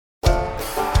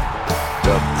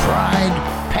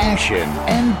passion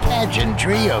and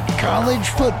pageantry of college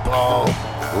football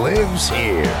lives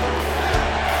here.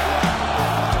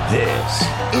 This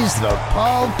is the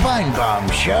Paul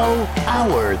Finebaum Show,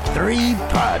 Hour 3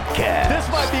 podcast. This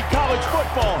might be college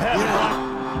football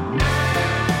heaven.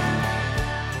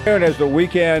 As the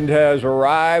weekend has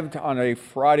arrived on a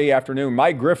Friday afternoon,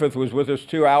 Mike Griffith was with us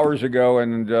 2 hours ago,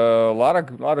 and a lot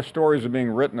of stories are being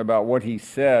written about what he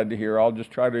said here. I'll just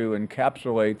try to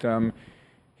encapsulate them.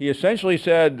 He essentially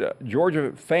said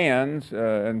Georgia fans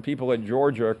and people at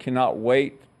Georgia cannot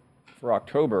wait for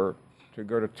October to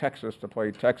go to Texas to play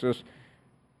Texas.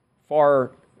 Far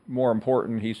more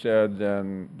important, he said,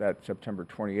 than that September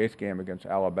 28th game against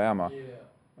Alabama.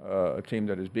 A team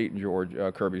that has beaten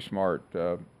Kirby Smart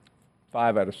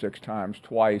 5 out of 6 times,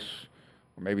 twice,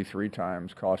 or maybe 3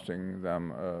 times, costing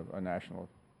them a national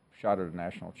shot at a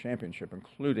national championship,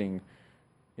 including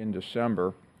in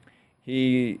December.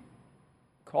 He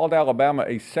called Alabama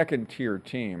a second-tier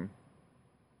team,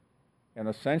 and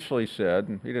essentially said,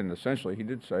 and he did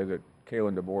say that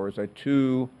Kalen DeBoer is a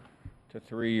 2 to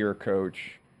 3 year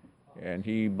coach, and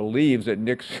he believes that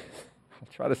I'll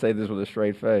try to say this with a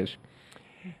straight face,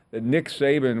 that Nick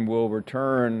Saban will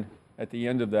return at the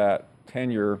end of that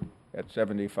tenure at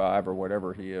 75 or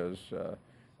whatever he is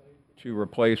to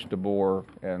replace DeBoer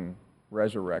and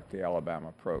resurrect the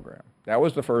Alabama program. That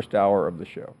was the first hour of the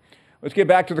show. Let's get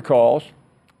back to the calls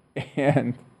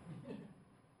and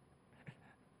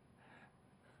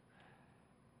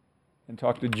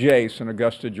talk to Jace in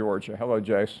Augusta, Georgia. Hello,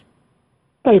 Jace.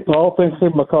 Hey, Paul. Thanks for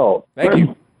taking my call. Thank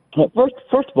you.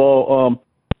 First of all,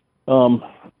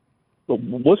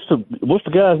 what's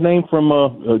the guy's name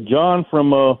from John from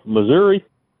Missouri?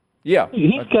 Yeah,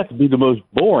 he's got to be the most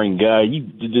boring guy. You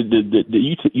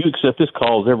accept his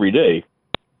calls every day.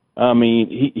 I mean,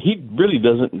 he really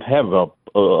doesn't have a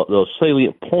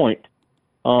salient point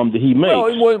that he makes.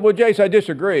 Well, Jace, I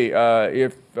disagree.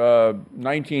 If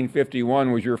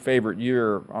 1951 was your favorite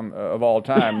year of all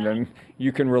time, then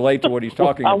you can relate to what he's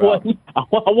talking about. I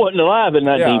wasn't alive in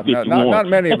 1951. Yeah, not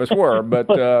many of us were, but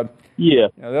yeah,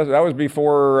 that was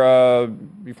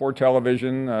before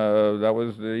television. That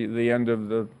was the end of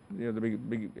the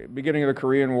beginning of the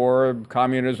Korean War.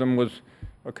 Communism was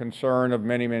a concern of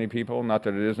many people. Not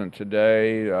that it isn't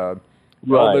today.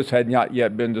 Elvis had not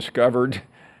yet been discovered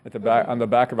on the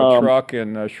back of a truck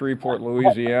in Shreveport,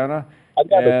 Louisiana,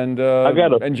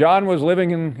 and John was living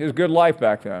in his good life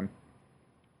back then.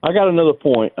 I got another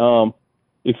point.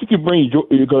 If you could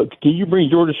can you bring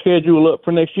Georgia's schedule up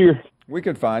for next year? We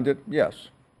could find it. Yes.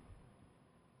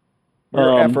 We're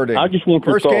efforting. I just want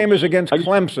First game is against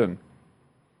Clemson.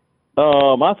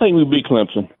 I think we beat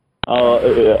Clemson.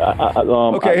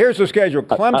 Okay, here's the schedule.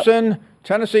 Clemson,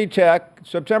 Tennessee Tech,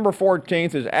 September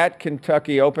 14th is at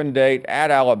Kentucky, open date, at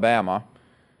Alabama.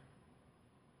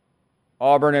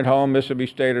 Auburn at home, Mississippi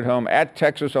State at home, at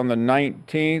Texas on the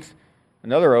 19th,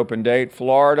 another open date,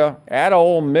 Florida, at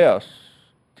Ole Miss,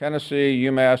 Tennessee,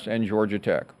 UMass, and Georgia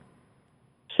Tech.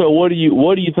 So what do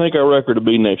you think our record will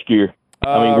be next year? What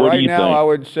right do you now, think? I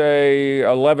would say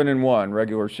 11-1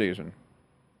 regular season.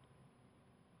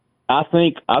 I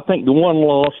think the one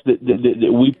loss that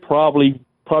we probably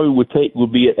would take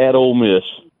would be at Ole Miss.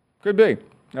 Could be.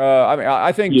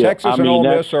 I think Texas and Ole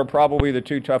Miss are probably the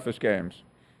 2 toughest games.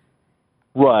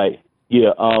 Right.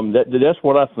 Yeah. That's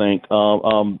what I think.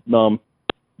 And I'm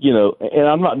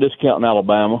not discounting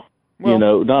Alabama. Well,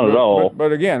 not at all.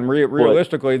 But again,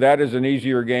 realistically, that is an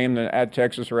easier game than at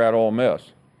Texas or at Ole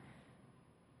Miss.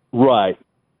 Right.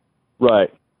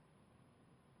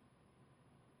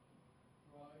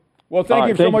 Well, thank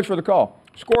you so much for the call.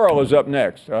 Squirrel is up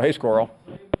next. Hey, Squirrel.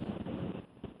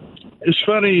 It's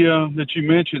funny that you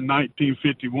mentioned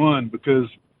 1951 because,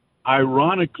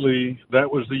 ironically,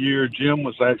 that was the year Jim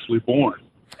was actually born.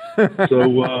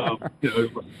 So,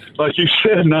 like you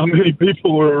said, not many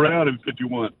people were around in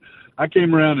 51. I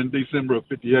came around in December of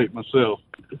 58 myself.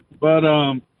 But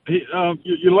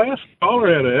your last caller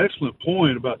had an excellent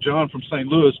point about John from St.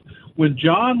 Louis. When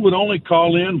John would only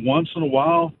call in once in a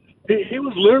while, he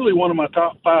was literally one of my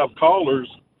top 5 callers.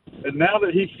 And now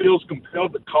that he feels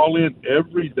compelled to call in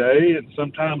every day and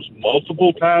sometimes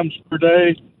multiple times per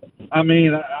day, I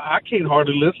mean, I can't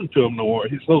hardly listen to him no more.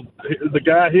 The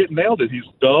guy nailed it. He's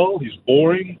dull. He's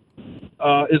boring.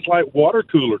 It's like water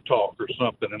cooler talk or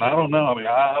something. And I don't know. I mean,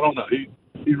 I don't know.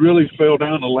 He really fell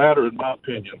down the ladder, in my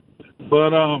opinion. But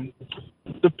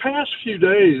the past few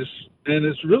days, and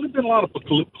it's really been a lot of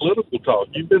political talk.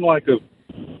 You've been like a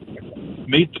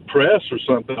Meet the Press or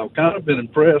something. I've kind of been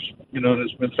impressed, and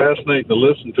it's been fascinating to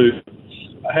listen to.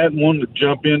 I hadn't wanted to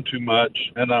jump in too much,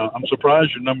 and I'm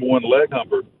surprised you're number 1 leg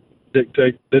humper. didn't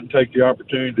take the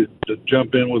opportunity to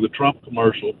jump in with a Trump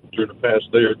commercial during the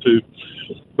past day or two.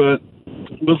 But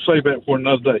we'll save that for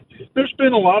another day. There's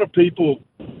been a lot of people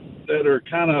that are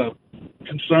kind of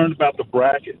concerned about the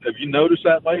bracket. Have you noticed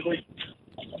that lately?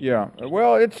 Yeah.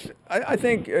 Well, I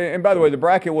think, and by the way, the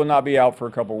bracket will not be out for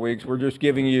a couple of weeks. We're just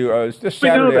giving you, this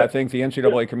Saturday, I think the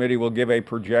NCAA committee will give a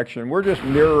projection. We're just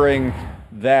mirroring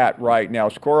that right now.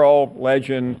 Squirrel,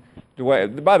 Legend,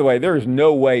 Dwayne. By the way, there is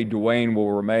no way Dwayne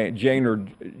will remain, Dwayne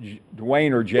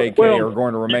or JK are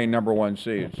going to remain number one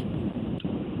seeds.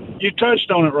 You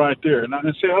touched on it right there. And I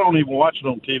say I don't even watch it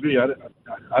on TV.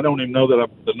 I don't even know that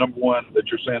I'm the number one that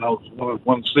you're saying I was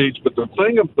one of the seeds. But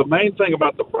the main thing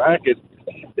about the bracket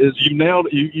is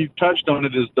you touched on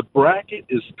it, is the bracket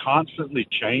is constantly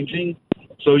changing.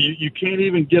 So you can't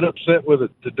even get upset with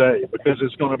it today because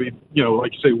it's going to be,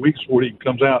 like you say, weeks before it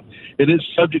comes out. It is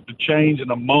subject to change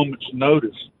in a moment's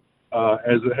notice,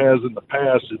 as it has in the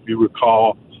past, if you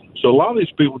recall. So a lot of these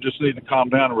people just need to calm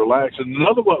down and relax. And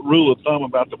another rule of thumb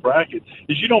about the bracket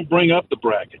is you don't bring up the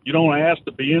bracket. You don't ask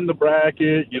to be in the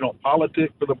bracket. You don't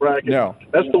politic for the bracket. No.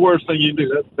 That's the worst thing you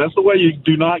do. That's the way you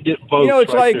do not get votes.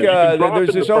 It's right like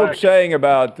there's this old saying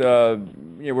about,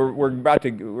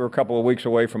 we're a couple of weeks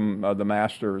away from the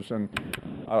Masters. And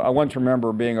I once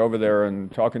remember being over there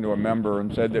and talking to a member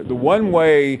and said that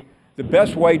the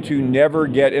best way to never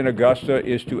get in Augusta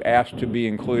is to ask to be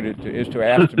included, is to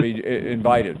ask to be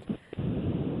invited.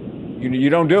 You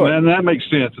don't do it. And that makes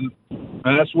sense. And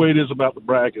that's the way it is about the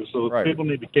bracket. So right. People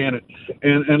need to can it.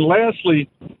 And lastly,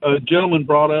 a gentleman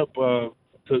brought up to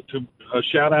a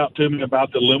shout out to me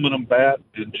about the aluminum bat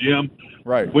and Jim.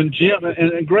 Right. When Jim,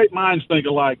 and great minds think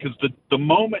alike, because the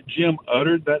moment Jim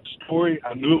uttered that story,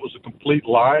 I knew it was a complete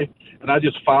lie. And I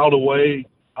just filed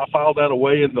that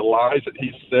away in the lies that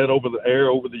he said over the air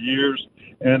over the years.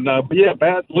 And,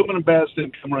 aluminum bats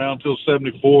didn't come around until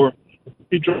 74.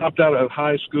 He dropped out of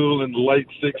high school in the late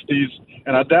 60s,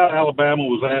 and I doubt Alabama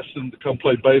was asking him to come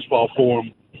play baseball for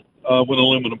him when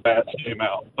aluminum bats came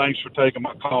out. Thanks for taking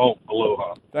my call.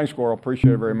 Aloha. Thanks, Squirrel.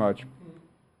 Appreciate it very much.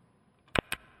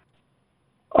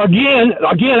 Again,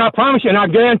 I promise you, and I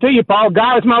guarantee you, Paul,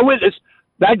 God is my witness,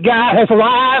 that guy has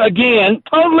lied again,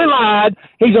 totally lied.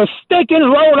 He's a stinking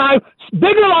low-life,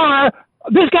 bigger liar.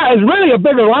 This guy is really a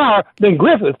bigger liar than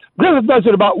Griffith. Griffith does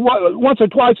it about once or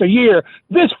twice a year.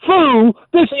 This fool,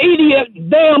 this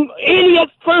damn idiot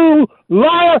fool,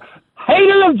 liar,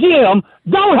 hater of Jim,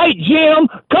 don't hate Jim,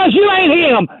 because you ain't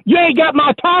him. You ain't got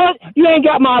my talent. You ain't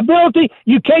got my ability.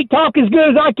 You can't talk as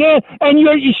good as I can, and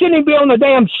you shouldn't even be on the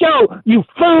damn show, you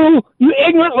fool, you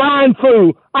ignorant, lying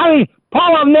fool. I mean,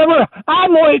 Paul, I'm going to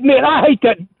admit, I hate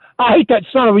that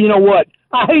son of a, you know what?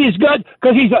 I hate his guts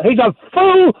because he's a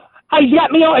fool. He's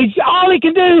got me on. All he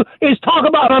can do is talk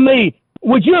about me.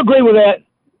 Would you agree with that?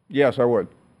 Yes, I would.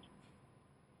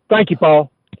 Thank you, Paul.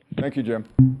 Thank you, Jim.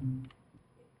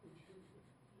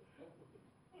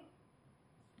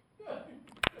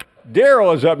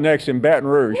 Daryl is up next in Baton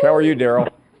Rouge. How are you, Daryl?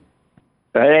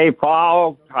 Hey,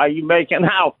 Paul. How you making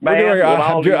out, man?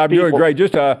 I'm doing great.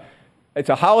 It's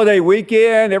a holiday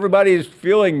weekend. Everybody's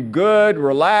feeling good,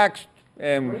 relaxed,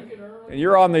 and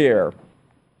you're on the air.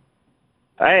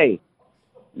 Hey,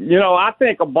 I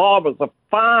think a barber's a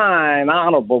fine,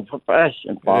 honorable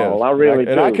profession, Paul. I really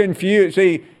do. And I confuse.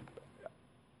 See,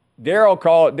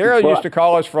 Daryl used to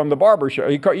call us from the barber shop.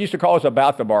 He used to call us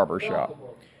about the barber shop.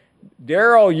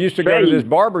 Daryl used to go to this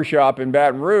barber shop in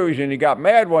Baton Rouge, and he got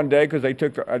mad one day because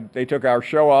they took our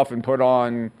show off and put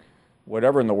on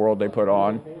whatever in the world they put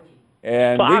on.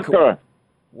 And soccer.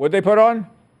 What'd they put on?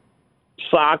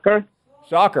 Soccer.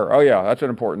 Oh, yeah, that's an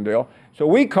important deal. So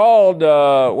we called,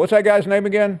 what's that guy's name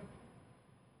again?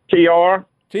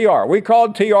 TR. We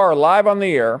called TR live on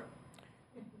the air,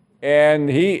 and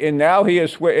now he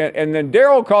is, and then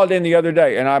Daryl called in the other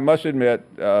day, and I must admit,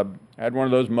 had one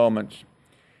of those moments,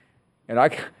 and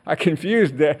I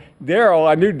confused Daryl.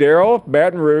 I knew Daryl,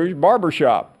 Baton Rouge,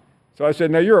 barbershop. So I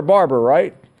said, "No, you're a barber,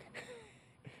 right?"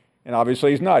 And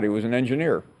obviously he's not. He was an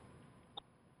engineer.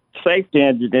 Safety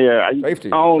engineer.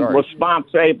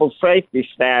 Responsible safety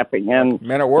staffing. And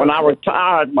when I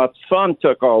retired, my son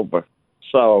took over.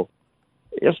 So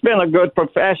it's been a good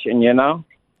profession,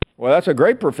 Well, that's a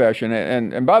great profession.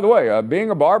 And by the way, being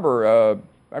a barber,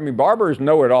 barbers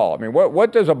know it all. I mean,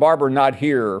 what does a barber not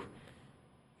hear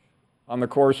on the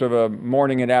course of a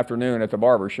morning and afternoon at the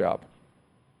barber shop?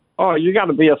 Oh, you got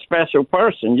to be a special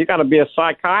person. You got to be a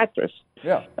psychiatrist.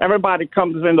 Yeah. Everybody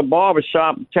comes in the barber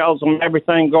shop and tells them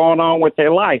everything going on with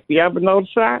their life. You ever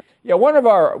notice that? Yeah, one of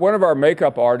our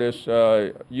makeup artists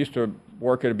used to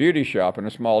work at a beauty shop in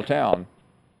a small town.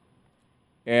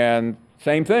 And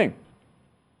same thing.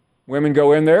 Women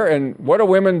go in there, and what do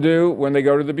women do when they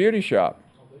go to the beauty shop?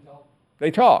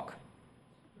 They talk.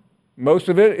 Most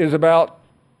of it is about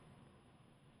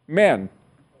men.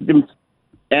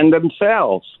 And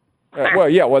themselves.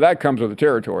 Well, that comes with the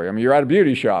territory. I mean, you're at a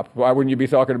beauty shop. Why wouldn't you be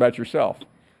talking about yourself?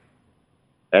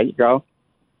 There you go.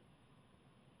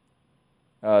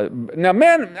 Now,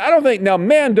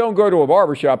 men don't go to a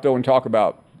barbershop, though, and talk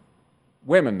about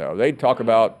women, though. They talk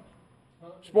about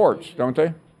sports, don't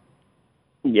they?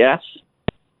 Yes,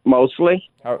 mostly.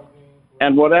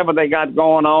 And whatever they got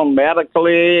going on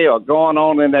medically or going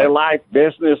on in their life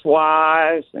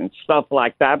business-wise and stuff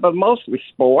like that, but mostly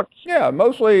sports. Yeah,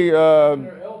 mostly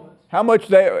how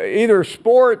much either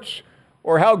sports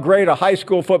or how great a high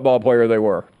school football player they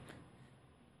were.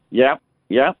 Yep.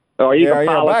 Or even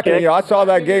politics. I saw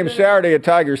that game Saturday at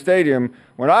Tiger Stadium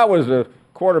when I was a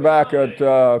quarterback at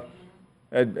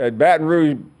Baton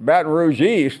Rouge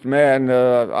East. Man,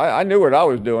 I knew what I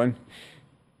was doing.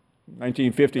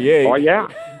 1958.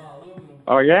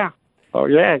 Oh yeah.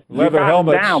 Leather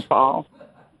helmets. Down, Paul.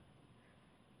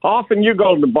 How often you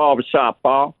go to the barbershop,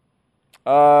 Paul?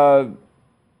 I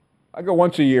go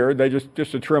once a year. They just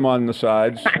to trim on the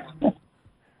sides.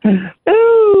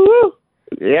 Ooh,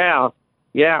 yeah.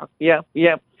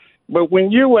 But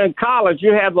when you were in college,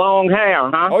 you had long hair,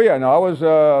 huh? Oh yeah, no,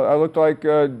 I looked like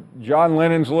John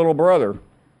Lennon's little brother.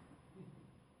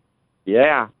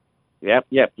 Yeah. Yep.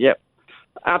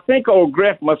 I think old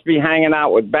Griff must be hanging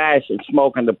out with Bash and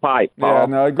smoking the pipe, Paul. Yeah,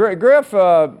 no, Griff's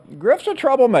a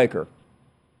troublemaker.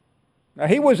 Now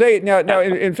he was Now,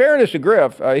 in fairness to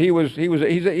Griff, he was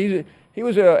a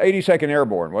 82nd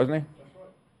Airborne, wasn't he?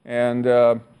 And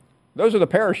those are the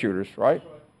parachuters, right?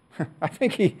 I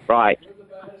think right.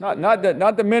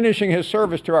 Not diminishing his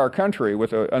service to our country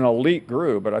with an elite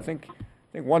group, but I think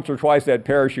once or twice that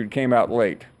parachute came out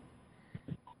late.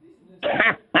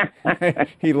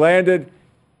 He landed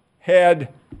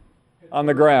head on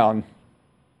the ground.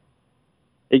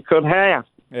 He could have.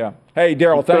 Yeah. Hey,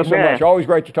 Daryl, thanks so much. Always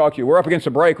great to talk to you. We're up against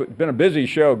the break. It's been a busy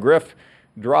show. Griff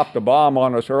dropped the bomb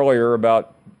on us earlier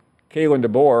about Kalen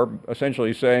DeBoer,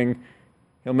 essentially saying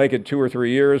he'll make it 2 or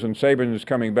 3 years, and Saban is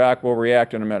coming back. We'll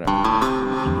react in a minute.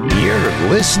 You're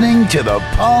listening to the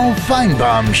Paul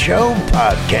Finebaum Show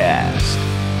podcast.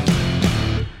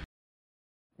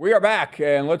 We are back,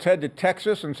 and let's head to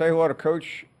Texas and say hello to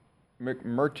Coach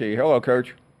McMurtry. Hello,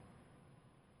 Coach.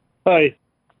 Hey,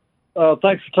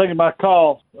 thanks for taking my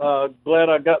call. Glad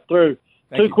I got through.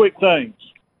 Thank you. Two quick things.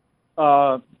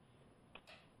 Coach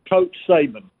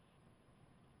Saban.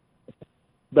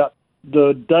 About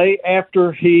the day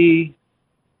after he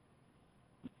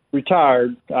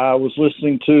retired, I was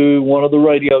listening to one of the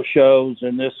radio shows,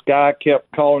 and this guy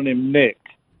kept calling him Nick.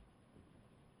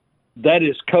 That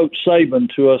is Coach Saban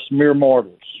to us mere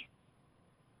mortals,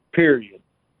 period.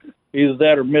 Either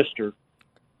that or Mr.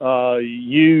 I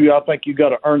think you got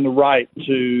to earn the right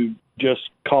to just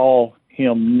call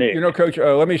him Nick. You know, Coach,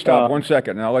 let me stop 1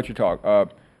 second, and I'll let you talk.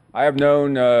 I have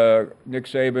known Nick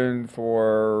Saban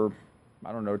for,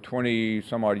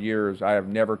 20-some-odd years. I have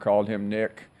never called him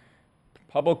Nick,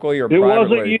 publicly or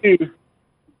privately. It wasn't you.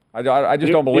 I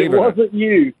just don't believe it. It wasn't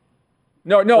you.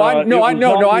 No, I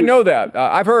know that.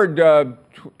 I've heard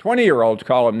 20-year-olds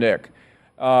call him Nick,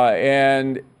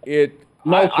 and it.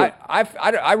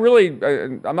 I really,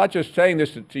 I'm not just saying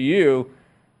this to you,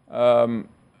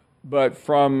 but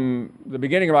from the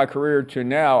beginning of my career to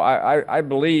now, I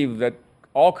believe that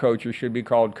all coaches should be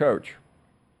called coach.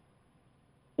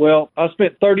 Well, I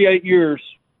spent 38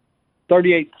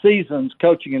 seasons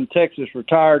coaching in Texas,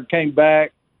 retired, came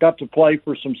back, got to play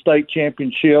for some state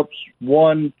championships,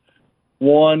 won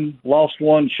one, lost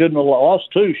one, shouldn't have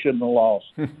lost two, shouldn't have lost.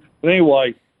 But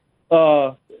anyway,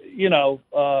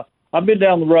 I've been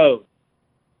down the road,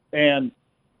 and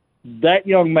that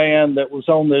young man that was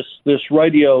on this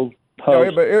radio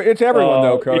host. But it's everyone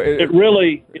though, Coach.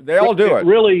 They all do it.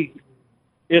 Really,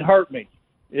 it hurt me.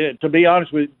 To be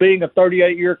honest with you, being a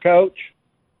 38-year coach,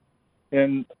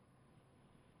 and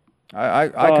I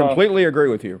completely agree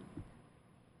with you.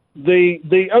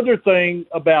 The other thing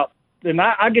about, and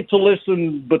I get to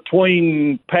listen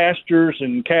between pastures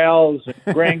and cows and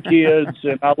grandkids,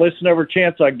 and I listen every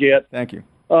chance I get. Thank you.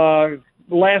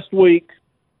 Last week,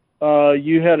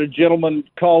 you had a gentleman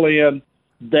call in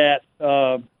that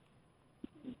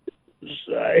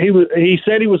he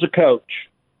said he was a coach,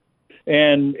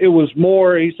 and it was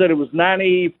more. He said it was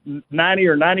 90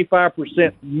 or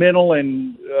 95% mental,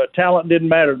 and talent didn't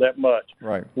matter that much.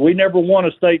 Right. We never won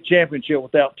a state championship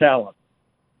without talent.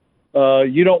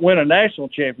 You don't win a national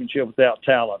championship without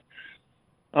talent.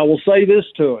 I will say this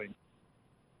to him.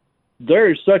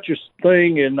 there is such a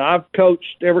thing, and I've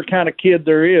coached every kind of kid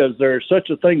there is. There is such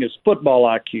a thing as football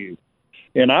IQ.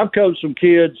 And I've coached some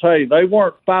kids, hey, they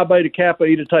weren't Phi Beta Kappa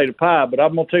Eta Theta Pi, but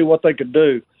I'm going to tell you what they could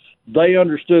do. They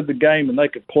understood the game and they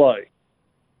could play.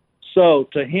 So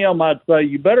to him, I'd say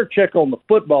you better check on the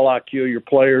football IQ of your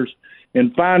players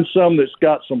and find some that's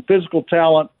got some physical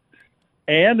talent.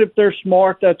 And if they're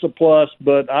smart, that's a plus.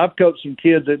 But I've coached some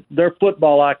kids that their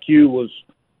football IQ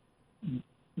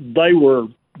they were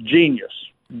genius.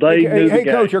 They knew the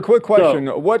game. Coach, a quick question.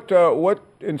 So, what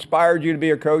inspired you to be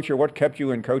a coach, or what kept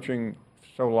you in coaching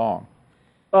so long?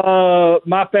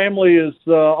 My family has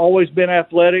always been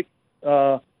athletic.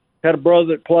 Had a brother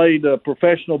that played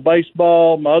professional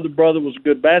baseball. My other brother was a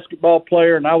good basketball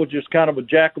player, and I was just kind of a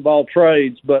jack of all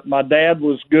trades. But my dad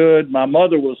was good. My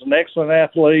mother was an excellent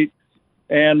athlete,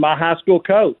 and my high school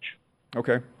coach.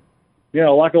 Okay. You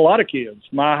know, like a lot of kids,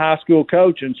 my high school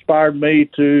coach inspired me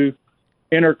to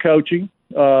enter coaching.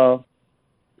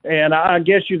 And I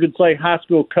guess you could say high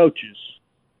school coaches.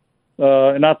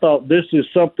 And I thought, this is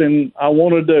something I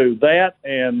want to do, that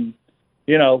and,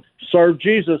 you know, serve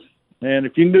Jesus. And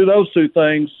if you can do those two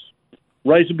things,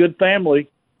 raise a good family.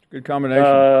 Good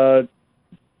combination.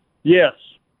 Yes.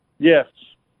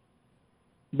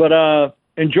 But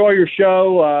enjoy your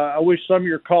show. I wish some of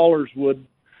your callers would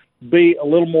be a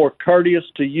little more courteous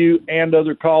to you and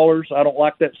other callers. I don't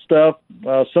like that stuff.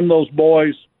 Some of those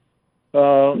boys,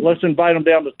 let's invite them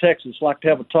down to Texas. I'd like to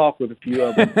have a talk with a few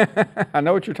of them. I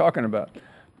know what you're talking about.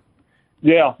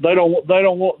 Yeah, they don't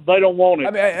want it.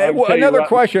 I mean, another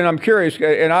question. I'm curious,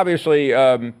 and obviously,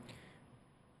 I've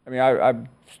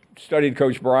studied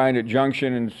Coach Bryant at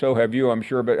Junction, and so have you, I'm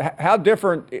sure. But how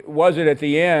different was it at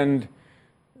the end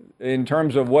in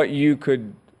terms of what you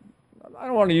could? I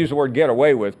don't want to use the word get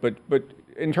away with, but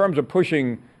in terms of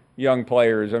pushing young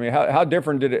players, I mean, how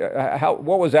different did it?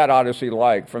 What was that odyssey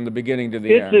like from the beginning to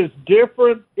the end? It's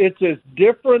as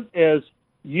different as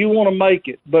you want to make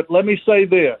it. But let me say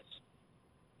this.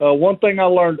 One thing I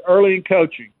learned early in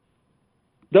coaching,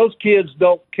 those kids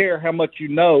don't care how much you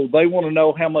know. They want to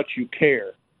know how much you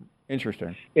care.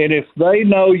 Interesting. And if they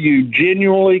know you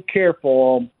genuinely care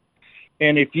for them,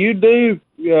 and if you do,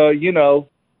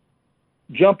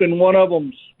 jump in one of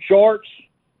them's shorts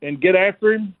and get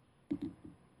after him,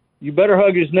 you better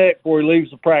hug his neck before he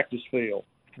leaves the practice field.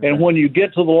 Okay. And when you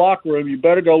get to the locker room, you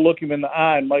better go look him in the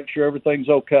eye and make sure everything's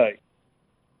okay.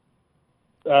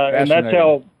 And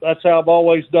that's how I've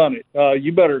always done it.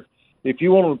 You better, if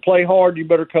you want them to play hard, you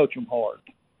better coach them hard.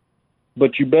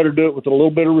 But you better do it with a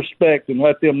little bit of respect and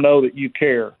let them know that you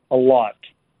care a lot.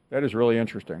 That is really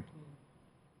interesting.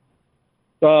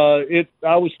 I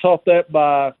was taught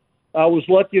that I was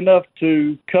lucky enough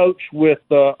to coach with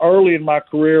early in my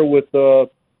career with a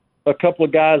couple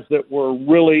of guys that were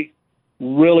really,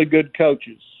 really good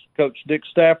coaches. Coach Dick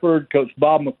Stafford, Coach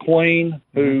Bob McQueen,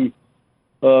 who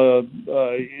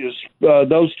is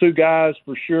those two guys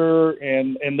for sure,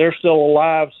 and they're still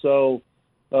alive. So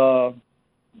I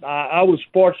was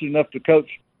fortunate enough to coach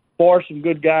for some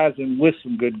good guys and with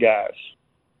some good guys.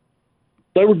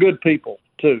 They were good people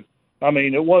too. I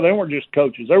mean, they weren't just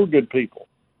coaches; they were good people.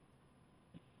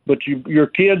 But your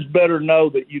kids better know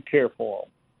that you care for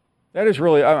them. That is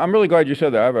really. I'm really glad you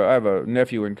said that. I have a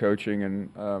nephew in coaching, and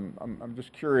I'm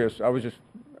just curious. I was just,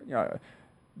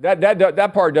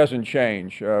 that part doesn't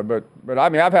change. But I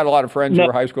mean, I've had a lot of friends who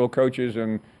are high school coaches,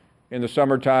 and in the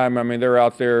summertime, I mean, they're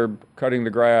out there cutting the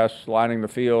grass, lining the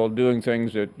field, doing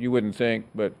things that you wouldn't think,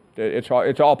 but it's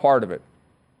all part of it.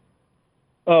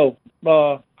 Oh,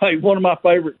 hey, one of my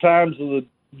favorite times of the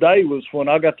day was when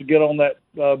I got to get on that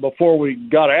before we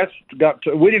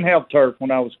we didn't have turf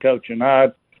when I was coaching.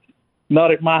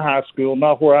 Not at my high school,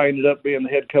 not where I ended up being the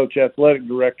head coach athletic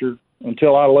director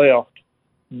until I left.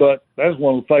 But that was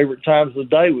one of the favorite times of the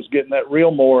day, was getting that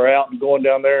reel mower out and going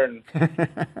down there and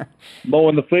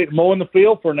mowing the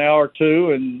field for an hour or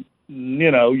two. And,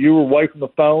 you were away from the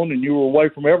phone and you were away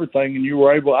from everything, and you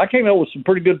were able – I came up with some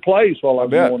pretty good plays while I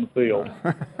was mowing the field.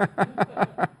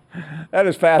 That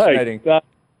is fascinating. Hey,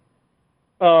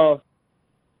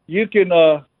 you can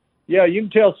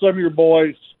tell some of your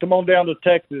boys, come on down to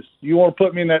Texas. You want to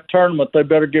put me in that tournament, they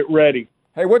better get ready.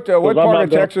 Hey, what part of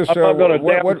Texas? I'm not going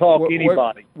to talk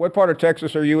anybody. What part of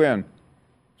Texas are you in?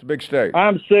 It's a big state.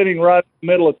 I'm sitting right in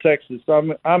the middle of Texas.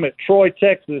 I'm at Troy,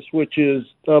 Texas, which is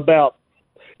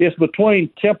it's between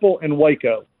Temple and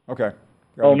Waco. Okay.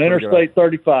 On Interstate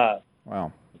 35.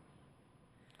 Wow.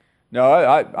 No,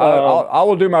 I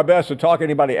will do my best to talk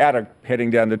anybody out of heading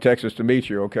down to Texas to meet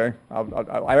you. Okay, I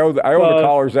owe the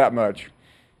callers that much.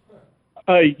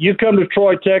 Hey, you come to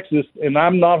Troy, Texas, and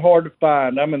I'm not hard to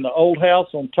find. I'm in the old house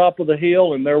on top of the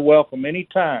hill, and they're welcome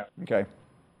anytime. Okay.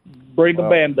 Bring a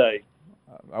Band-Aid.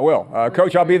 I will.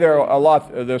 Coach, I'll be there a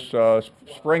lot this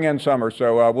spring and summer,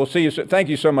 so we'll see you. Thank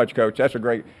you so much, Coach. That's a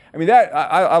great – I mean,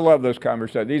 I love those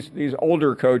conversations. These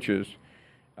older coaches,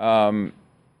 I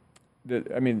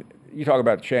mean, you talk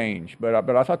about change, but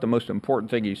I thought the most important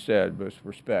thing he said was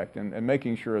respect and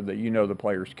making sure that the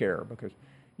players care, because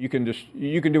you can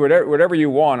do whatever you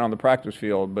want on the practice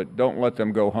field, but don't let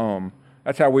them go home.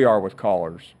 That's how we are with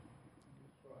callers.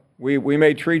 We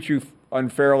may treat you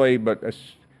unfairly, but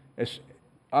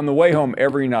on the way home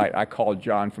every night, I call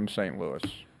John from St. Louis.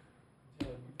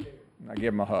 I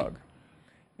give him a hug.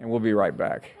 And we'll be right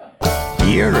back.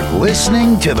 You're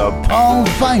listening to the Paul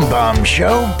Finebaum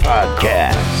Show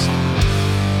podcast.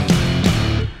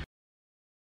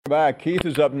 Back. Keith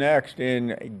is up next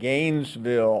in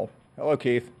Gainesville. Hello,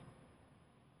 Keith.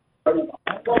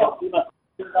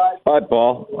 Hi,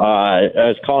 Paul. I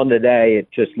was calling today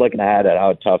just looking ahead at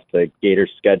how tough the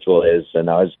Gators' schedule is, and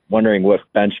I was wondering what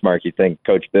benchmark you think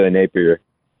Coach Billy Napier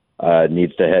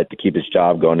needs to hit to keep his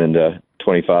job going into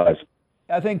 25.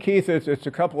 I think, Keith, it's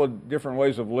a couple of different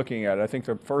ways of looking at it. I think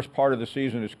the first part of the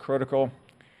season is critical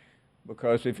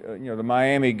because if the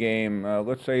Miami game,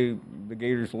 let's say the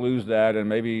Gators lose that and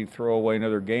maybe throw away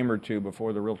another game or two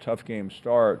before the real tough games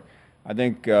start. I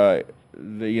think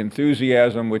the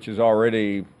enthusiasm, which is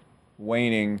already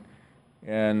waning,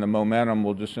 and the momentum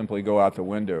will just simply go out the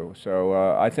window. So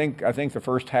I think the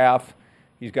first half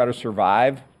he's got to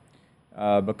survive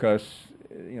because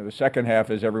the second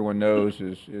half, as everyone knows,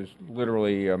 is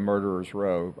literally a murderer's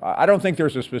row. I don't think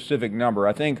there's a specific number.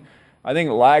 I think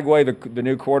Lagway, the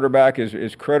new quarterback,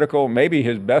 is critical. Maybe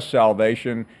his best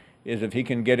salvation is if he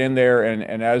can get in there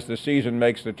and as the season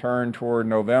makes the turn toward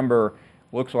November,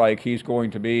 looks like he's going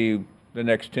to be the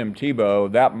next Tim Tebow.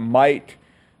 That might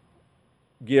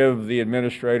give the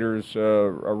administrators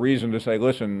a reason to say,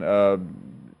 listen,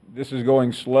 this is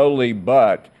going slowly,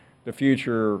 but the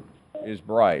future is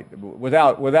bright.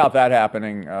 Without that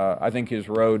happening, I think his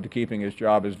road to keeping his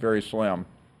job is very slim.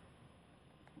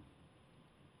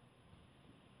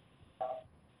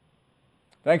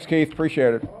 Thanks, Keith.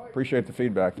 Appreciate it. Appreciate the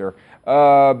feedback there.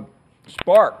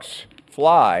 Sparks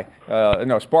Fly.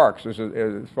 No, Sparks.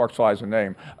 Sparks Fly is the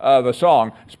name of a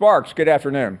song. Sparks, good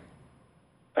afternoon.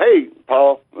 Hey,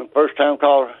 Paul. First time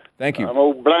caller. Thank you. I'm an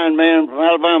old blind man from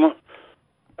Alabama.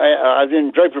 I was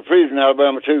in Draper Prison,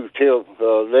 Alabama, too, till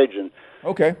legend.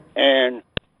 Okay. And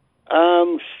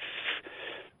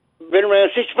been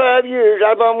around 65 years.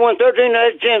 Alabama won 13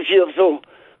 national championships, so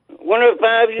 1 of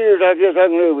 5 years, I guess I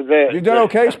can live with that. You've done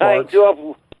okay, Sparks.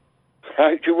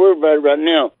 I ain't too worried about it right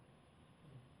now.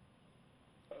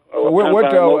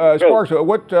 Sparks,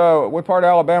 what part of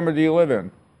Alabama do you live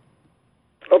in?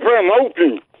 Up here in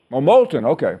Moulton. Oh, Moulton,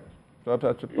 okay. So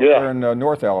that's up there in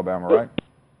North Alabama, right?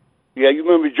 Yeah, you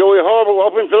remember Joey Harbaugh,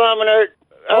 offensive lineman there at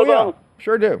Alabama? Oh, yeah,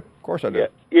 sure do. Of course I do.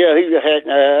 Yeah, he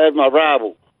had my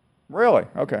rival. Really?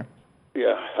 Okay.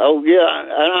 Yeah. Oh, yeah,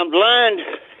 and I'm blind,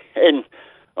 and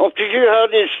I want to hear how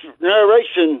this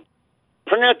narration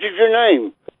pronounces your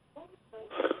name.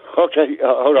 Okay,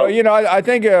 hold on. Well, I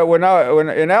think when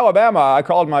in Alabama, I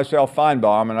called myself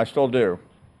Finebaum, and I still do.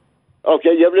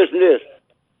 Okay, you have listen to this.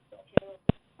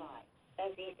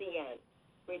 SECN,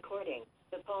 recording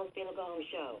the Paul Finebaum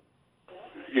Show.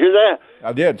 You hear that?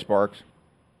 I did, Sparks.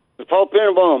 The Paul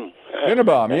Finebaum.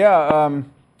 Finebaum, yeah.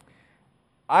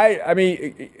 I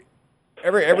mean,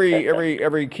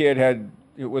 every kid had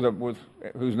with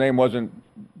whose name wasn't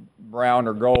Brown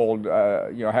or Gold,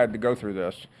 had to go through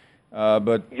this.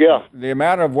 But yeah, the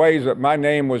amount of ways that my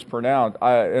name was pronounced,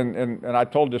 and I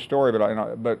told this story,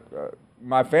 but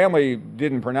my family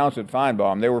didn't pronounce it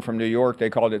Finebaum. They were from New York. They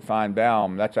called it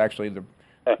Finebaum. That's actually the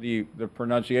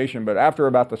pronunciation. But after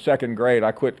about the second grade,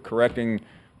 I quit correcting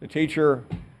the teacher,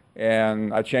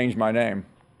 and I changed my name.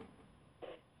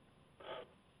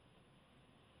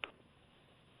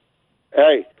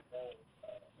 Hey.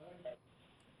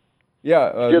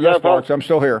 Yeah, yes, Sparks, I'm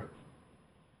still here.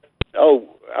 Oh,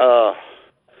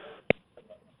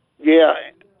 yeah.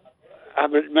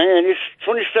 Man, it's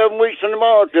 27 weeks from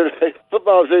tomorrow to the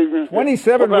football season.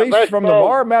 27 weeks from the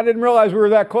bar? Man, I didn't realize we were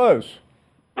that close.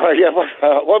 Yeah,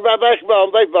 what about basketball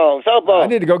and baseball, softball? I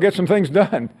need to go get some things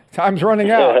done. Time's running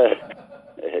out.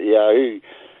 Yeah.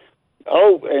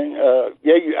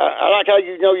 I like how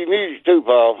you know your music too,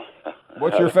 Paul.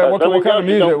 What's your favorite? What kind of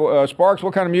music, Sparks?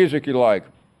 What kind of music you like?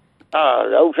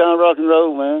 The old time rock and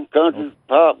roll, man. Country,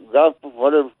 pop, gospel,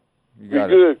 whatever. You got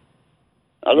it. Good.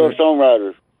 I love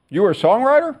songwriters. You were a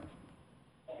songwriter?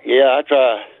 Yeah, I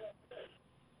try.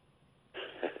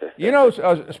 You know,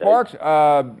 Sparks,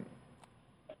 I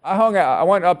hung out. I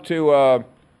went up to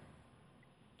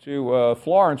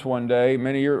Florence one day,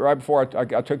 many years right before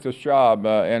I took this job,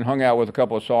 and hung out with a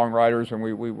couple of songwriters, and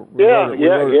we wrote,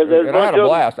 and I had a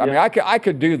blast. I mean, I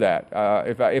could do that.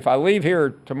 If I leave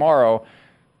here tomorrow,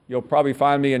 you'll probably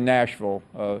find me in Nashville,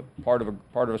 part of a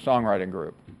songwriting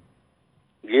group.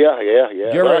 Yeah.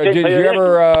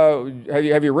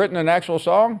 Have you written an actual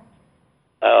song?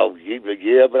 Oh,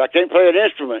 yeah, but I can't play an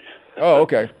instrument. Oh,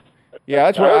 okay.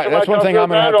 Yeah, that's one thing I'm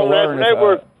gonna have to learn.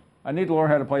 I need to learn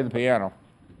how to play the piano.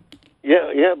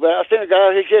 Yeah, but I seen a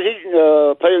guy. He said he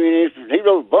can play an instrument. He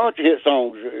wrote a bunch of hit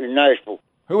songs in Nashville.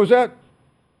 Who was that?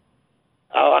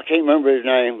 Oh, I can't remember his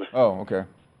name. Oh, okay.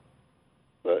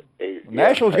 But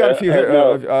Nashville's got a few.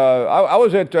 I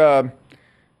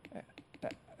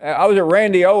was at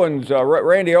Randy Owens.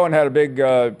 Randy Owen had a big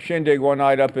shindig one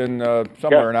night up in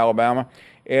somewhere in Alabama,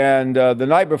 and the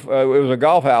night before it was a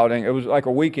golf outing. It was like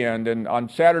a weekend, and on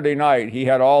Saturday night he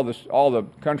had all the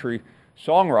country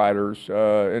songwriters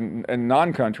and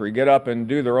non-country get up and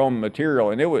do their own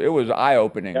material, and it was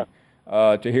eye-opening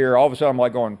to hear. All of a sudden, I'm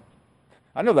like going,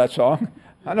 I know that song.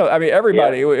 I know. I mean,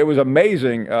 everybody. Yeah. It was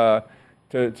amazing to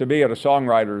be at a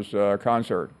songwriters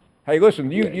concert. Hey, listen,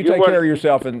 you take care of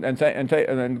yourself and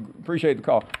appreciate the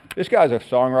call. This guy's a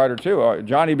songwriter too.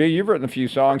 Johnny B, you've written a few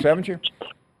songs, haven't you?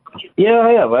 Yeah,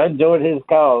 I have. I enjoyed his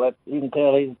call. You can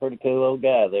tell he's a pretty cool old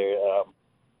guy there.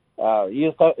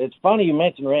 It's funny you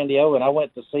mentioned Randy Owen. I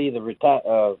went to see the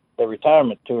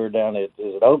retirement tour down at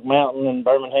Oak Mountain in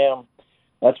Birmingham.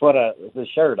 That's the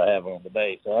shirt I have on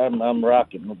today. So I'm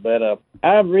rocking. But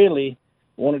I really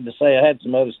wanted to say I had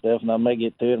some other stuff, and I may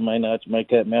get to it, I may not, you may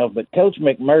cut me off. But Coach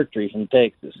McMurtry from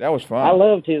Texas. That was fun. I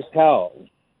loved his call.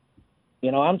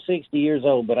 You know, I'm 60 years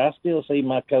old, but I still see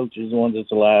my coaches, the ones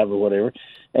that's alive or whatever,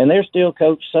 and they're still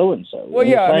Coach so-and-so. Well,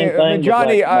 yeah, I mean,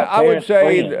 Johnny, I would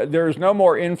say there's no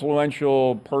more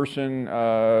influential person,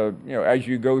 as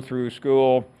you go through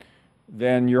school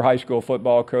than your high school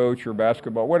football coach or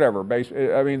basketball, whatever.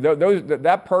 I mean,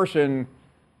 that person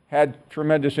had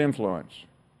tremendous influence.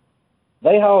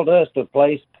 They hauled us to a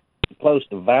place close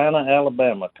to Vienna,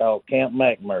 Alabama, called Camp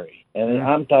McMurray. And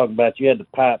I'm talking about you had to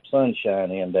pipe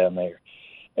sunshine in down there.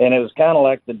 And it was kind of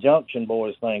like the Junction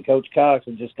Boys thing. Coach Cox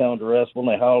had just come to Russell, and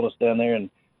they hauled us down there.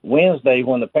 And Wednesday,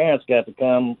 when the parents got to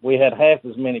come, we had half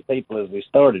as many people as we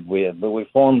started with. But we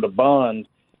formed a bond.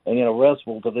 And,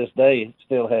 Russell to this day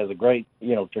still has a great,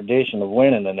 tradition of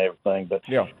winning and everything. But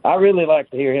I really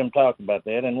like to hear him talk about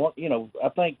that. And, I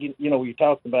think, you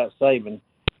talked about Saban.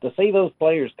 To see those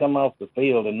players come off the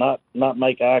field and not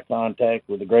make eye contact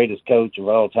with the greatest coach of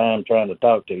all time trying to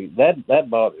talk to you, that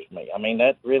bothers me. I mean,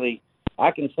 that really,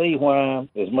 I can see why,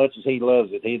 as much as he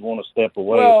loves it, he'd want to step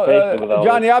away. Well, with all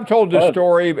Johnny, I've told this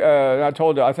story. I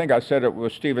think I said it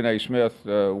with Stephen A. Smith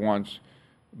once,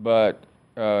 but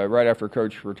right after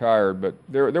Coach retired. But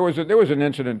there was an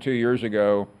incident 2 years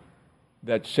ago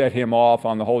that set him off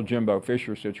on the whole Jimbo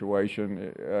Fisher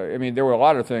situation. I mean, there were a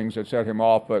lot of things that set him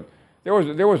off, but there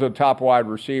was a top wide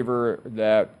receiver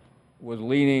that was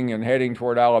leaning and heading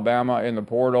toward Alabama in the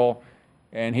portal,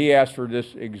 and he asked for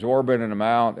this exorbitant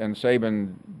amount, and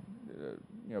Saban,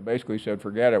 basically said,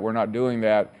 "Forget it, we're not doing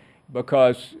that,"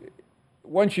 because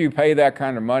once you pay that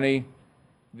kind of money,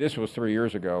 this was 3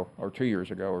 years ago or 2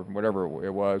 years ago or whatever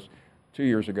it was, 2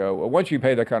 years ago. Once you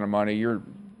pay that kind of money,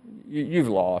 you've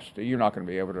lost. You're not going to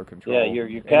be able to control. Yeah,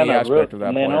 you're kind of rooked from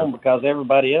then on because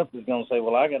everybody else is going to say,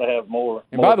 "Well, I got to have more."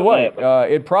 And by the way,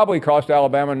 it probably cost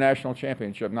Alabama a national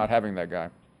championship not having that guy.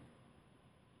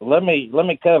 Let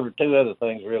me cover two other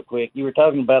things real quick. You were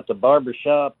talking about the barber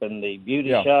shop and the beauty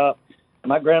shop.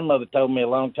 My grandmother told me a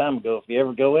long time ago, if you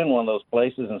ever go in one of those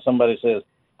places and somebody says,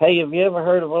 "Hey, have you ever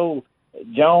heard of old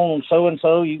John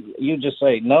so-and-so," you just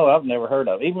say, "No, I've never heard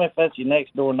of it." Even if that's your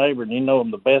next door neighbor and you know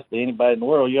them the best of anybody in the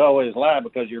world, you always lie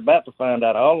because you're about to find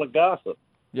out all the gossip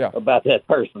about that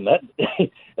person.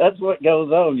 That's what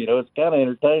goes on. It's kind of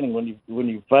entertaining when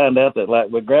you find out that, like,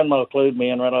 when Grandma clued me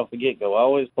in right off the get-go,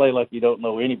 always play like you don't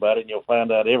know anybody and you'll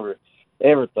find out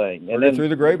everything. And then through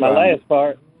the grapevine.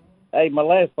 My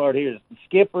last part here is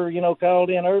Skipper, called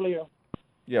in earlier.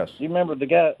 Yes. You remember the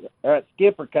guy? All right,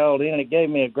 Skipper called in, and it gave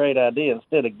me a great idea.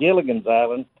 Instead of Gilligan's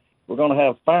Island, we're going to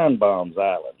have Feinbaum's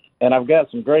Island. And I've got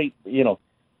some great,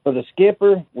 for the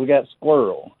Skipper, we got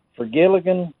Squirrel. For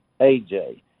Gilligan,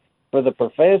 AJ. For the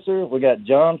Professor, we got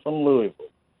John from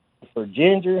Louisville. For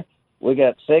Ginger, we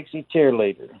got Sexy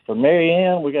Cheerleader. For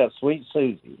Marianne, we got Sweet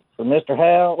Susie. For Mr.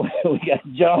 Howell, we got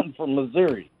John from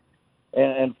Missouri.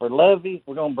 And for Lovey,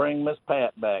 we're going to bring Miss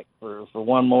Pat back for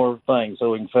one more thing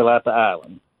so we can fill out the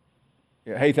island.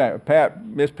 Yeah, hey, Pat,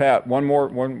 Miss Pat,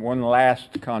 one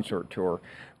last concert tour.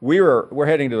 We're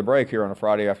heading to the break here on a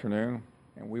Friday afternoon,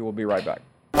 and we will be right back.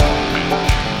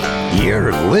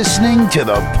 You're listening to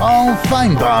the Paul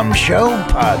Finebaum Show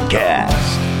podcast.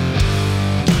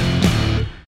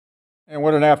 And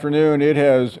what an afternoon it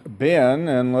has been,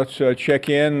 and let's check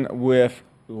in with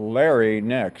Larry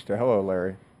next. Hello,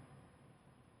 Larry.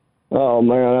 Oh,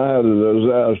 man, I had a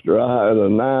disaster. I had a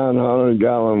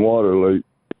 900-gallon water leak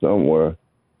somewhere.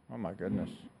 Oh, my goodness.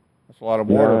 That's a lot of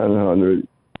water. 900.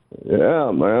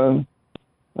 Yeah, man.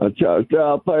 I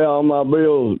pay all my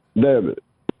bills debit,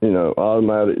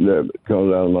 automatic debit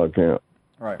comes out of my account.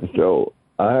 Right. So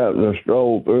I happened to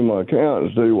stroll through my account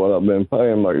and see what I've been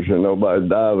paying, making sure nobody's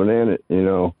diving in it,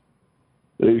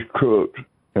 these crooks.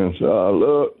 And so I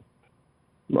looked.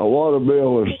 My water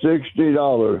bill was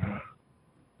 $60.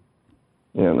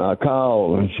 And I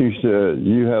called, and she said,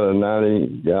 you had a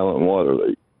 90-gallon water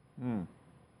leak.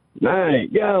 90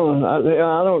 gallons? I said,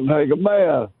 I don't take a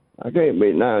bath. I can't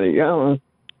be 90 gallons.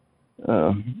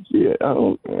 I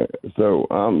don't. So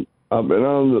I've been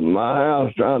under my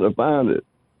house trying to find it.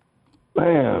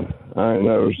 Man, I ain't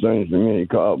never seen so many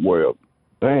cobwebs.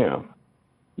 Damn.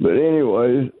 But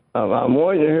anyways, I'm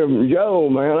waiting to hear from Joe,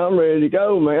 man. I'm ready to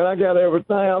go, man. I got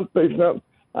everything. I'm fixing up.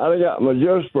 I got my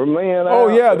Just for Men. Oh,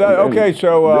 yeah. Okay,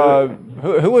 so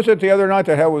who was it the other night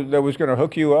that was going to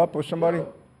hook you up with somebody?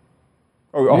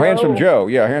 Oh, Handsome Joe.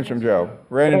 Yeah, Handsome Joe.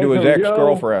 Ran into his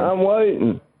ex-girlfriend. I'm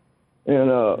waiting. And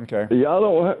okay. Y'all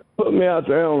don't put me out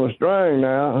there on the string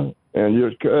now and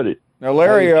just cut it. Now,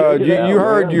 Larry, you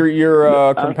heard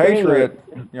your compatriot,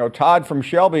 Todd from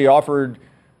Shelby offered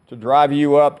to drive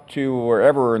you up to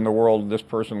wherever in the world this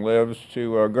person lives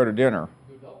to go to dinner.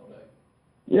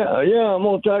 Yeah, I'm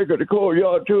going to take her to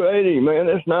Courtyard 280, man.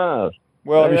 That's nice.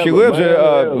 Well, she lives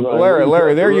in,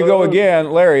 Larry, there you go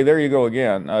again. Larry, there you go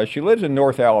again. She lives in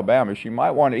North Alabama. She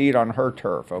might want to eat on her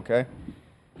turf, okay?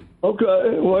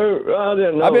 Okay, well, I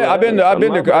didn't know.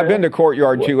 I've been to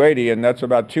Courtyard 280, and that's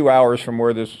about 2 hours from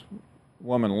where this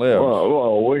woman lives.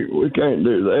 Well, we can't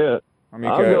do that. I mean,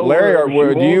 Larry,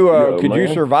 could you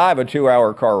survive a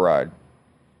 2-hour car ride?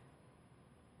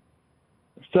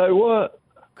 Say what?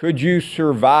 Could you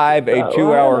survive a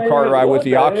 2-hour car ride with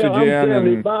the oxygen? I'm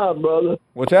 75, brother.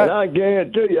 What's that? And I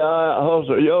guarantee you, I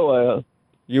hustle your ass.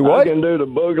 You what? I can do the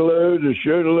boogaloo, the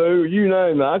shootaloo, you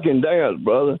name it. I can dance,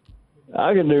 brother.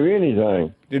 I can do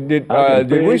anything.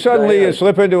 Did we suddenly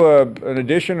slip into an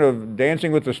edition of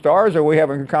Dancing with the Stars, or are we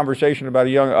having a conversation about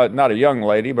not a young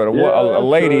lady, but a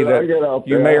lady that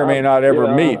you may or may not ever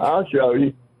meet? I'll show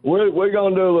you. We're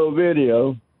going to do a little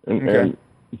video and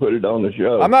put it on the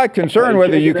show. I'm not concerned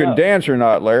whether you can dance or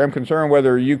not, Larry. I'm concerned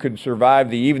whether you could survive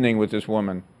the evening with this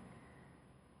woman,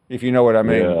 if you know what I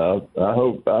mean. Yeah, I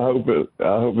hope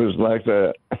it's like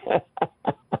that.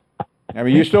 I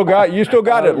mean, you still got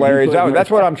it, Larry.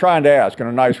 That's what I'm trying to ask in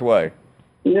a nice way.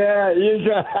 Yeah,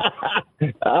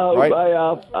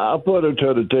 I'll put her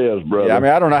to the test, brother. Yeah, I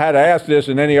mean, I don't know how to ask this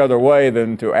in any other way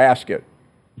than to ask it.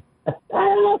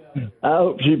 I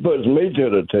hope she puts me to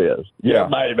the test. Yeah,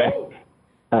 baby.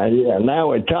 Yeah, now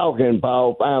we're talking,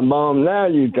 Paul Finebaum. Now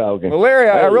you're talking. Well, Larry,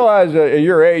 I realize at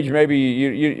your age, maybe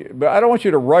you, but I don't want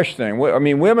you to rush things. I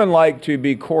mean, women like to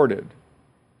be courted.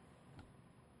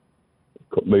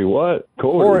 Be what?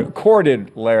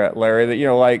 Courted, Larry.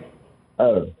 That like.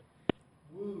 Oh.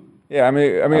 Yeah, I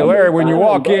mean, Larry, when you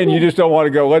walk in, you just don't want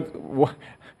to go.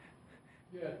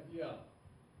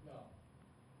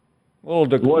 What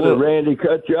did Randy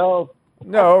cut you off?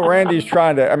 No, Randy's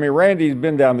trying to. I mean, Randy's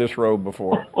been down this road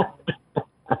before.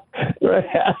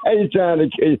 He's trying to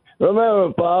keep.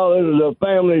 Remember, Paul, this is a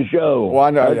family show. Well,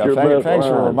 I know. Yeah, thanks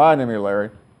for reminding me,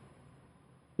 Larry.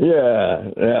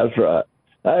 Yeah, that's right.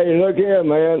 Hey, look here,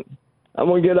 man. I'm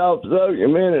going to get off the subject in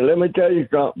a minute. Let me tell you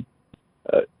something.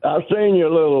 I've seen your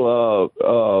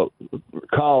little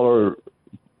collar,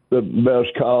 the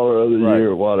best collar of the year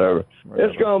or whatever. Right.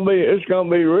 It's going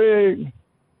to be rigged.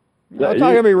 No, it's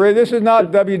not going to be rigged. This is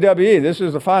not WWE. This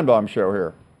is the Finebaum Show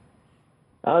here.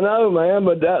 I know, man,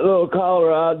 but that little collar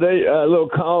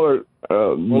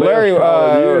well, Larry,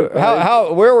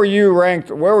 where were you ranked?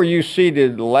 Where were you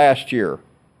seated last year?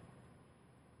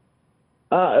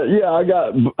 I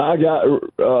got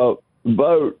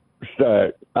vote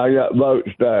stacked. I got vote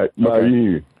stacked by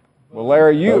you. Well,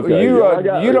 Larry, you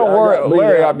don't worry,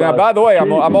 Larry. Now, by the way,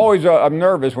 I'm always I'm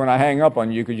nervous when I hang up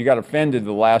on you because you got offended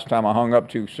the last time I hung up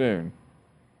too soon.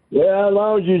 Yeah, as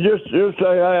long as you just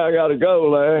say, hey, I got to go,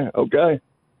 Larry. Okay.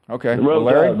 Okay. Well,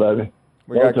 Larry, baby.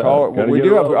 We got to call it. We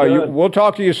do have. We'll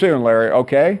talk to you soon, Larry.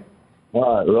 Okay.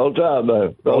 All right. Roll Tide,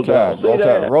 baby. Roll Tide. Roll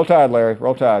Tide. Roll Tide, Larry.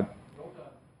 Roll Tide.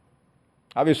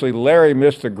 Obviously, Larry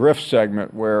missed the Griff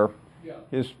segment where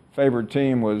his favorite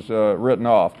team was written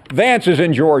off. Vance is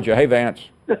in Georgia. Hey, Vance.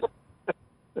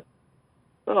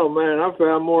 Oh, man, I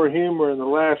found more humor in the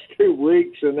last 2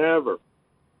 weeks than ever.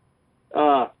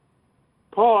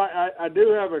 Paul, I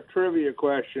do have a trivia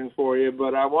question for you,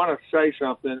 but I want to say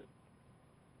something.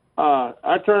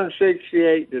 I turned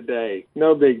 68 today.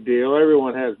 No big deal.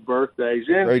 Everyone has birthdays.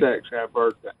 Insects have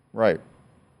birthdays. Right.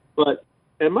 But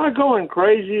am I going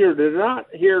crazy, or did I not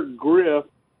hear Griff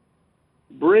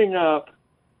bring up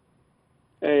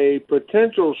a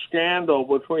potential scandal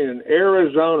between an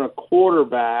Arizona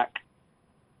quarterback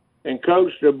and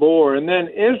Coach DeBoer, and then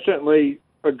instantly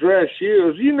address you?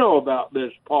 As you know about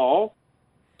this, Paul.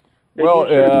 And well,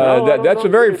 said, that's the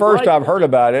very first I've heard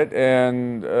about it,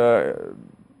 and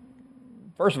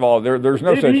first of all, there's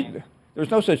no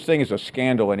such thing as a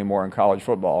scandal anymore in college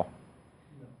football.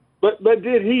 But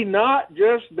did he not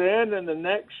just then, in the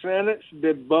next sentence,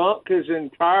 debunk his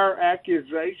entire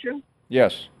accusation?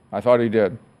 Yes, I thought he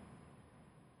did.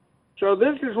 So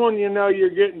this is when you know you're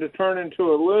getting to turn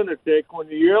into a lunatic, when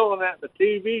you're yelling at the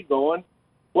TV going,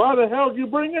 why the hell did you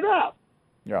bring it up?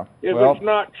 Yeah. If it's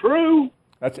not true.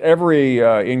 That's every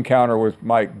encounter with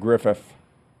Mike Griffith.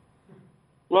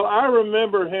 Well, I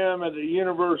remember him at the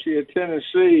University of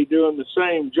Tennessee doing the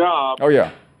same job. Oh,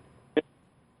 yeah.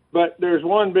 But there's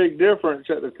one big difference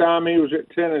at the time he was at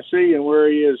Tennessee and where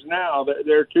he is now.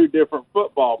 They're two different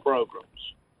football programs.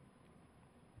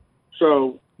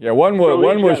 So yeah, one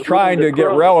was trying to get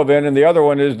relevant, and the other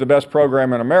one is the best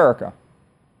program in America.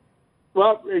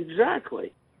 Well,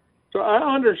 exactly. So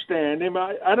I understand him.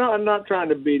 I'm not trying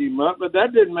to beat him up, but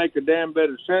that didn't make a damn bit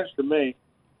of sense to me.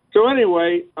 So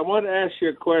anyway, I want to ask you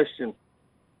a question.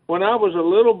 When I was a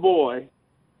little boy,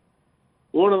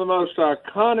 one of the most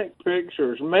iconic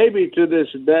pictures, maybe to this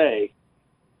day,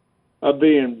 of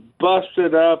being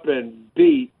busted up and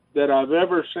beat that I've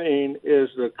ever seen is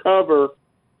the cover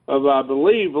of, I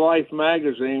believe, Life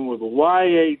magazine with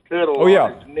Y.A. Tittle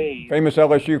on his knee. Famous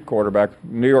LSU quarterback,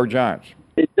 New York Giants.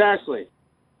 Exactly.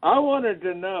 I wanted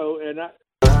to know, and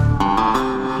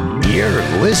You're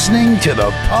listening to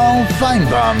the Paul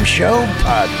Feinbaum Show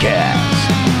podcast.